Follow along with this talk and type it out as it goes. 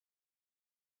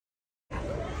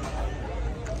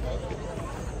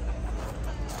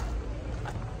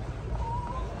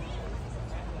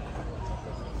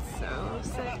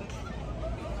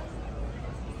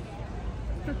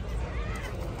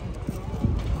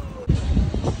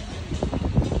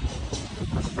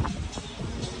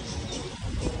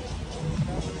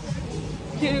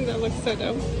That looks so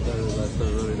dope. That's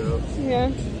really dope. Yeah.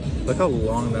 Look how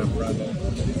long that run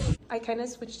is. I kind of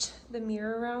switched the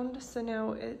mirror around, so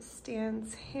now it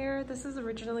stands here. This is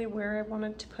originally where I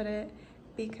wanted to put it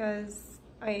because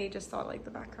I just thought like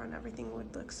the background, everything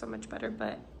would look so much better,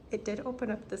 but it did open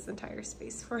up this entire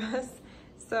space for us.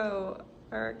 So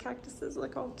our cactuses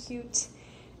look all cute.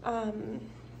 And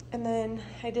then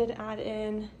I did add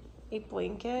in a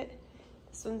blanket.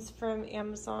 This one's from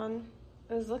Amazon.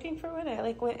 I was looking for one. I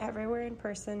like went everywhere in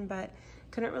person, but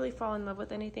couldn't really fall in love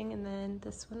with anything. And then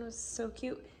this one was so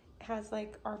cute. It has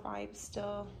like our vibe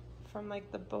still from like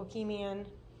the Bohemian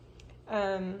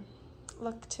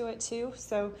look to it too.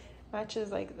 So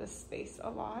matches like this space a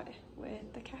lot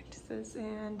with the cactuses.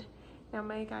 And now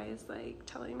my guy is like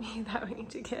telling me that we need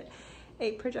to get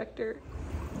a projector.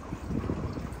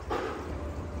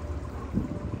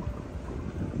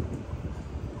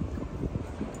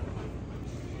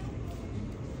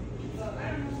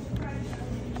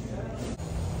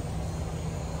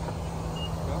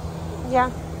 Yeah.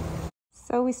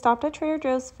 So we stopped at Trader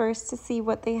Joe's first to see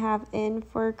what they have in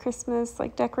for Christmas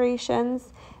like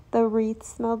decorations. The wreath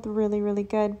smelled really, really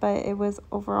good, but it was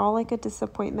overall like a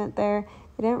disappointment there.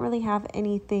 They didn't really have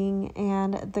anything,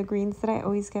 and the greens that I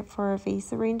always get for our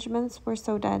vase arrangements were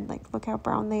so dead. Like, look how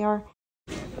brown they are.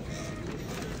 Yeah,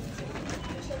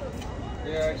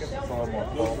 I guess it's a little more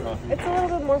full. Huh? It's a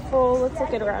little bit more full. Let's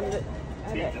look it around it.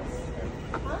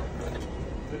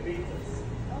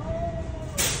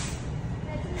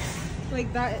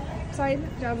 Like that side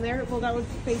down there, well, that would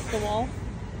face the wall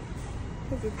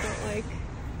because it's not like.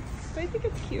 But I think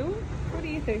it's cute. What do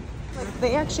you think? Like,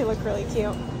 they actually look really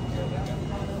cute.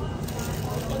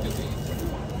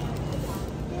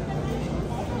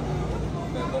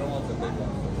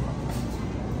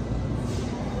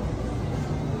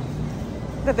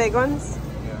 The big ones?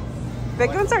 Yeah.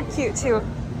 Big ones are cute too.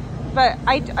 But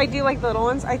I do like the little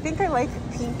ones. I think I like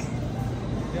pink.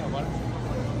 Yeah, what?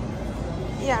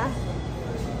 Yeah.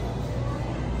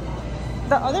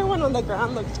 The other one on the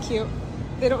ground looked cute.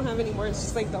 They don't have any more. It's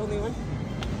just like the only one.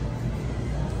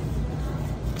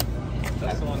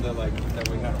 That's the one that that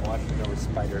we haven't watched. There were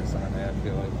spiders on it. I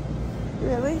feel like.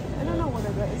 Really? I don't know what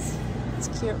it is. It's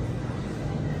cute.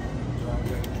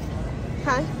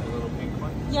 Huh? The little pink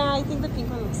one. Yeah, I think the pink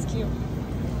one looks cute.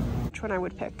 Which one I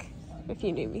would pick if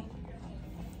you knew me?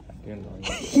 You know me.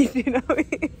 You do know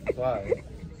me. Why?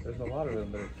 There's a lot of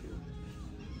them that are cute.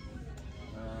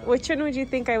 Which one would you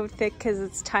think I would pick because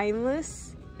it's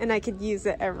timeless and I could use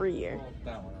it every year? Well,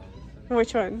 that one. Obviously.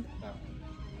 Which one? That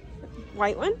one.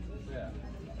 White one? Yeah.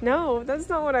 No, that's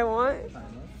not what I want.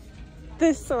 Timeless.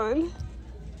 This one.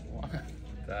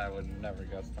 I would never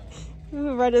guess that one.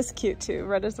 The red is cute too.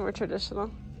 Red is more traditional.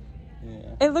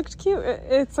 Yeah. It looked cute.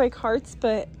 It's like hearts,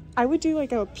 but I would do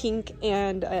like a pink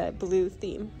and a blue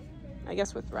theme. I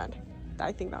guess with red.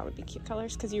 I think that would be cute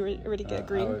colors because you already get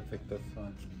green. I would pick this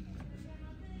one.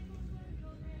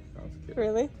 Sounds cute.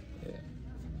 Really? Yeah.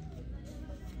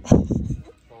 Where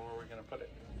were we gonna put it?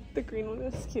 The green one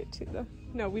is cute too though.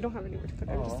 No, we don't have anywhere to put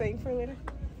it. I'm just saying for later.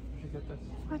 You get this.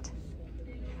 What?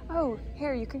 Oh,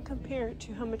 here, you can compare it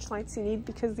to how much lights you need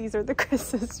because these are the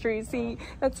Christmas trees. See,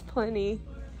 that's plenty.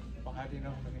 Well, how do you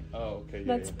know how many? Oh, okay.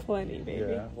 That's plenty,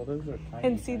 baby. Yeah, well, those are tiny.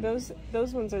 And see, those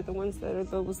ones are the ones that are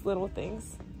those little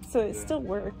things. So it still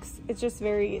works. It's just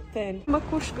very thin.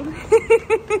 Makushka.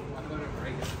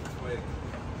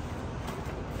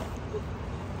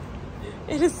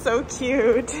 It is so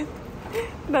cute.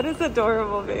 That is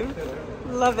adorable, babe.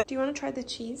 Love it. Do you want to try the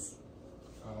cheese?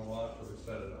 Well, after we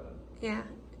set it up. Yeah.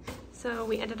 So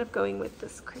we ended up going with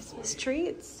this Christmas tree.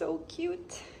 It's so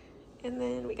cute. And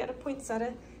then we got a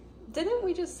poinsettia. Didn't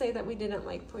we just say that we didn't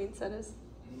like poinsettias?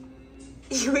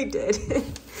 We did.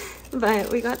 But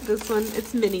we got this one.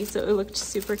 It's mini, so it looked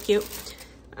super cute.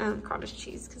 Cottage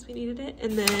cheese because we needed it.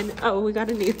 And then, oh, we got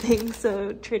a new thing.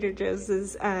 So Trader Joe's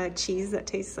is cheese that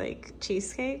tastes like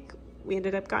cheesecake. We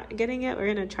ended up getting it.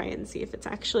 We're going to try it and see if it's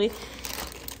actually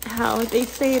how they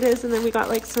say it is. And then we got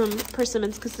like some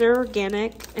persimmons because they're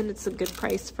organic and it's a good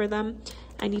price for them.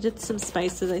 I needed some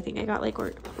spices. I think I got like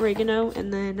oregano,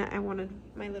 and then I wanted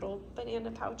my little banana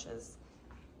pouches.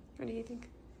 What do you think?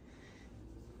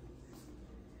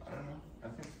 I don't know. I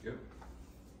think it's good.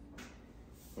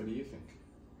 What do you think?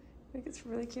 I think it's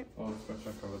really cute. Oh, let's go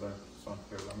check over there. So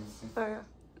here, let me see. Oh yeah.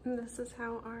 And this is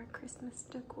how our Christmas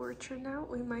decor turned out.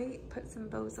 We might put some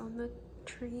bows on the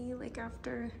tree like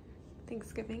after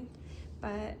Thanksgiving,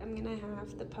 but I'm gonna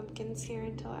have the pumpkins here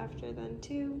until after then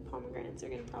too. Pomegranates are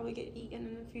gonna probably get eaten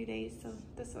in a few days, so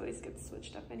this always gets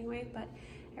switched up anyway. But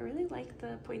I really like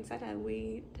the poinsettia.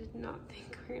 We did not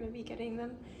think we were gonna be getting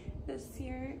them, this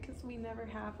year because we never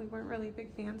have. We weren't really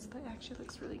big fans, but it actually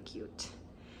looks really cute.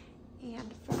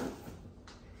 And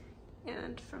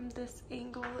from this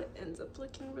angle, it ends up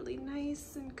looking really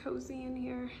nice and cozy in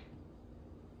here.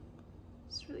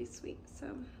 It's really sweet, so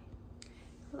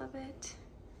I love it.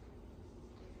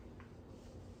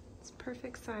 It's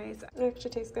perfect size. It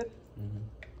actually tastes good.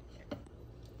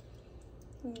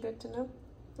 Good to know.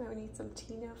 Now we need some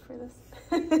tea now for this.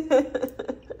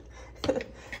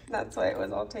 That's why it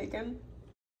was all taken.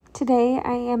 Today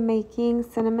I am making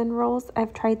cinnamon rolls.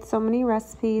 I've tried so many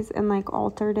recipes and like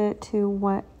altered it to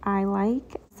what I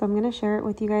like. So I'm gonna share it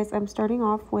with you guys. I'm starting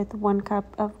off with 1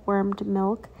 cup of warmed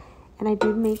milk. And I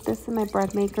do make this in my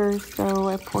bread maker, so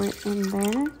I pour it in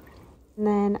there. And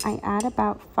then I add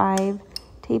about 5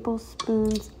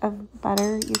 tablespoons of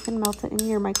butter. You can melt it in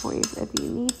your microwave if you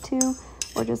need to,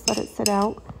 or just let it sit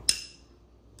out.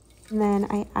 And then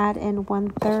I add in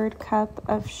 1/3 cup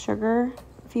of sugar.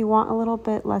 If you want a little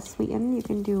bit less sweetened, you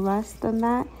can do less than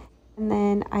that. And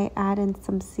then I add in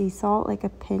some sea salt, like a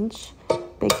pinch,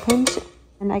 big pinch.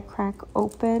 And I crack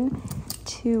open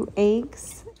 2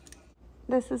 eggs.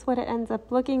 This is what it ends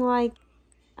up looking like.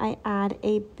 I add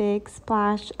a big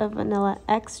splash of vanilla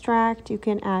extract. You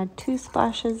can add 2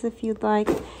 splashes if you'd like.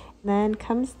 Then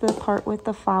comes the part with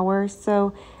the flour.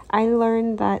 So I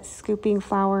learned that scooping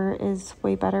flour is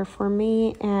way better for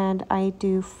me, and I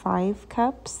do 5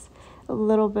 cups, a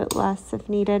little bit less if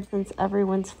needed since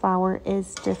everyone's flour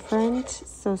is different.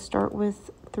 So start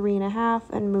with 3.5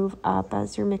 and move up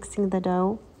as you're mixing the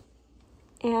dough.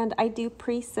 And I do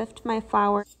pre-sift my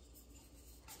flour.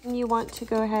 You want to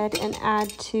go ahead and add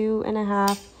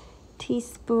 2.5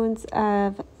 teaspoons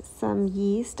of some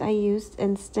yeast. I used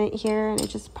instant here, and I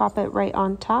just pop it right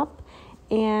on top,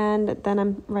 and then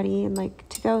I'm ready and like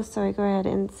to go. So I go ahead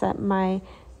and set my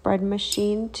bread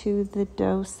machine to the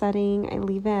dough setting. I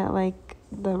leave it at like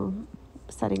the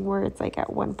setting where it's like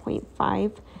at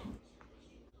 1.5.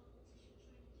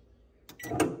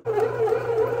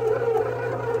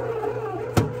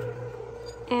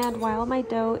 And while my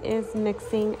dough is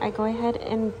mixing, I go ahead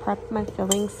and prep my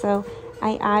filling. So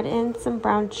I add in some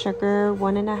brown sugar,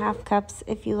 1.5 cups.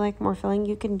 If you like more filling,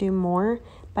 you can do more,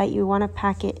 but you want to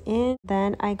pack it in.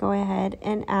 Then I go ahead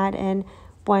and add in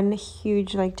 1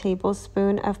 huge like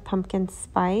tablespoon of pumpkin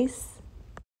spice.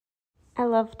 I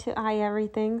love to eye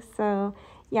everything, so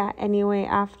yeah, anyway,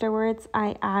 afterwards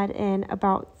I add in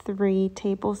about 3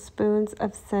 tablespoons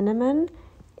of cinnamon.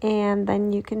 And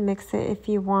then you can mix it if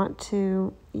you want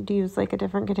to use like a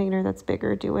different container that's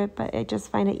bigger, do it. But I just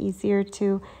find it easier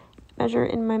to measure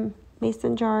in my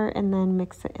mason jar and then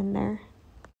mix it in there.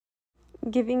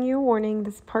 Giving you a warning,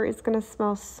 this part is going to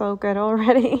smell so good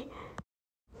already.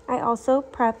 I also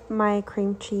prep my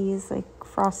cream cheese like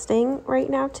frosting right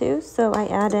now too. So I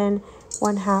add in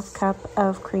 1/2 cup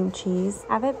of cream cheese.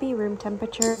 Have it be room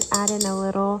temperature. Add in a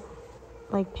little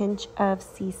like pinch of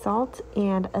sea salt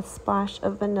and a splash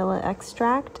of vanilla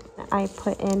extract. I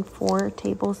put in 4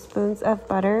 tablespoons of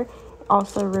butter,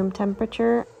 also room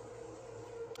temperature.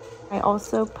 I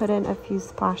also put in a few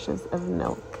splashes of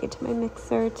milk into my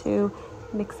mixer to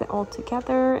mix it all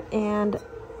together, and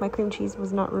my cream cheese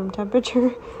was not room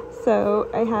temperature, so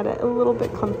I had it a little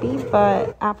bit clumpy.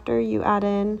 But after you add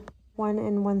in 1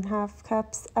 1/2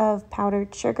 cups of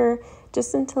powdered sugar,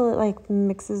 just until it like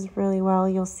mixes really well,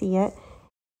 you'll see it.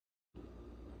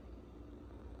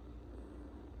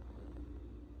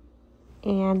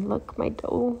 And look, my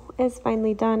dough is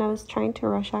finally done. I was trying to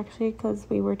rush actually because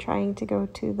we were trying to go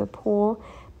to the pool,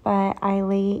 but I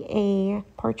lay a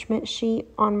parchment sheet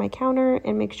on my counter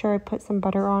and make sure I put some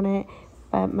butter on it.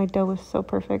 But my dough was so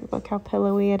perfect. Look how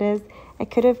pillowy it is. I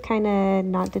could have kind of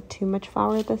not did too much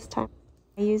flour this time.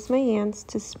 I use my hands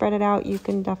to spread it out. You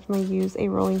can definitely use a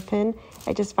rolling pin.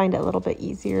 I just find it a little bit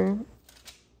easier.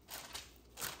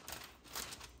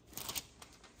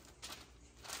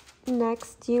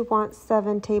 Next, you want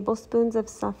 7 tablespoons of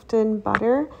softened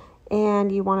butter,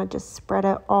 and you want to just spread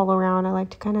it all around. I like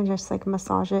to kind of just like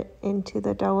massage it into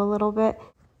the dough a little bit.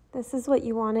 This is what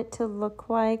you want it to look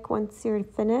like once you're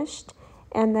finished.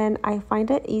 And then I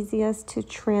find it easiest to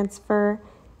transfer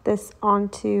this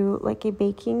onto like a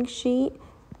baking sheet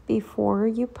before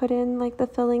you put in like the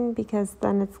filling, because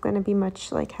then it's going to be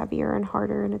much like heavier and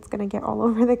harder and it's going to get all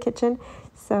over the kitchen.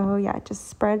 So yeah, just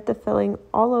spread the filling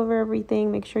all over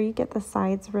everything. Make sure you get the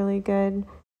sides really good.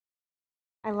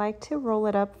 I like to roll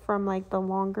it up from like the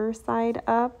longer side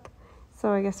up,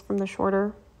 so I guess from the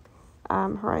shorter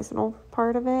horizontal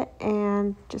part of it,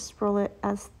 and just roll it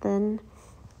as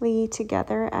thinly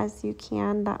together as you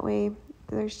can. That way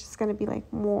there's just going to be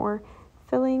like more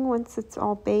filling once it's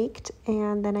all baked.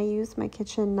 And then I use my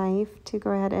kitchen knife to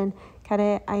go ahead and cut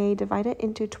it, I divide it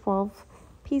into 12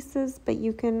 pieces, but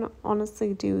you can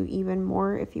honestly do even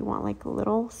more if you want like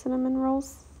little cinnamon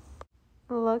rolls.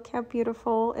 Look how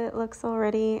beautiful it looks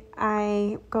already.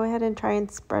 I go ahead and try and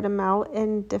spread them out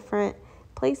in different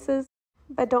places,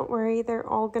 but don't worry, they're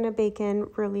all gonna bake in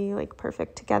really like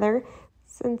perfect together.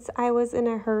 Since I was in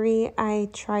a hurry, I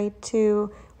tried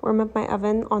to warm up my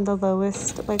oven on the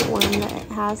lowest like warm that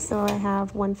it has, so I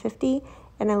have 150,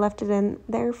 and I left it in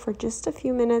there for just a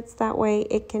few minutes. That way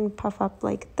it can puff up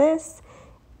like this.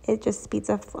 It just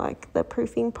speeds up like the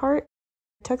proofing part.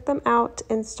 I took them out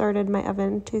and started my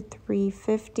oven to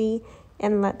 350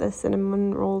 and let the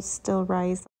cinnamon rolls still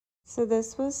rise. So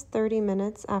this was 30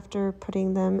 minutes after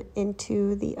putting them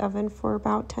into the oven for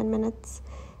about 10 minutes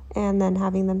and then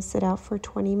having them sit out for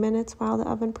 20 minutes while the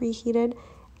oven preheated.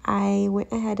 I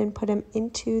went ahead and put them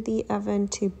into the oven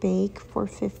to bake for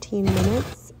 15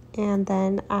 minutes, and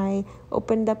then I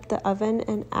opened up the oven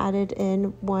and added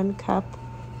in 1 cup,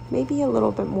 maybe a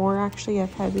little bit more actually,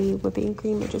 of heavy whipping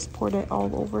cream. I just poured it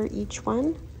all over each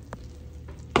one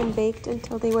and baked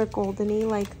until they were goldeny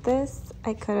like this.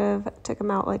 I could have took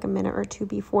them out like a minute or two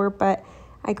before, but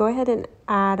I go ahead and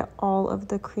add all of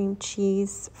the cream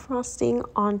cheese frosting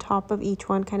on top of each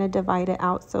one, kind of divide it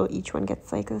out so each one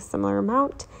gets like a similar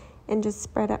amount, and just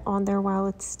spread it on there while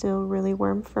it's still really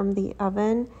warm from the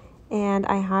oven. And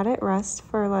I had it rest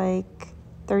for like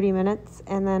 30 minutes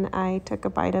and then I took a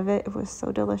bite of it. It was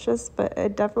so delicious, but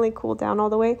it definitely cooled down all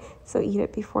the way, so eat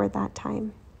it before that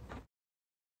time.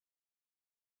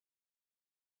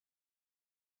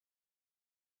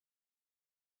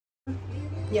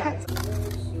 Yeah.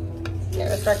 Yeah,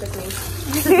 let's start with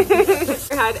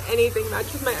me. Had anything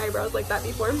match with my eyebrows like that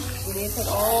before. You need to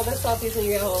take all this off when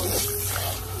you get home.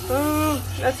 Oh,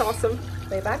 that's awesome.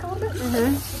 Lay back a little bit.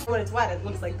 When it's wet, it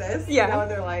looks like this. Yeah. Now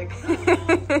they're like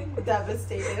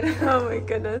devastated. Oh my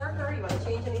goodness. You want to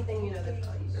change anything, you know that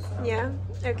Yeah.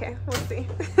 Okay, we'll see.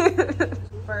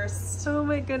 First. Oh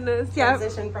my goodness. Yeah.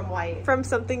 Transition from white. From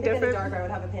something if different. Dark, I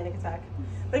would have a panic attack.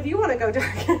 But if you want to go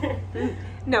darker.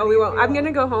 No, we won't. I'm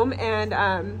gonna go home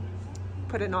and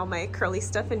put in all my curly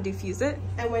stuff and diffuse it.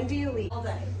 And when do you leave? All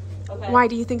day. Okay. Why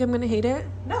do you think I'm gonna hate it?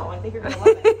 No, I think you're gonna love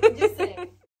it. I'm just saying.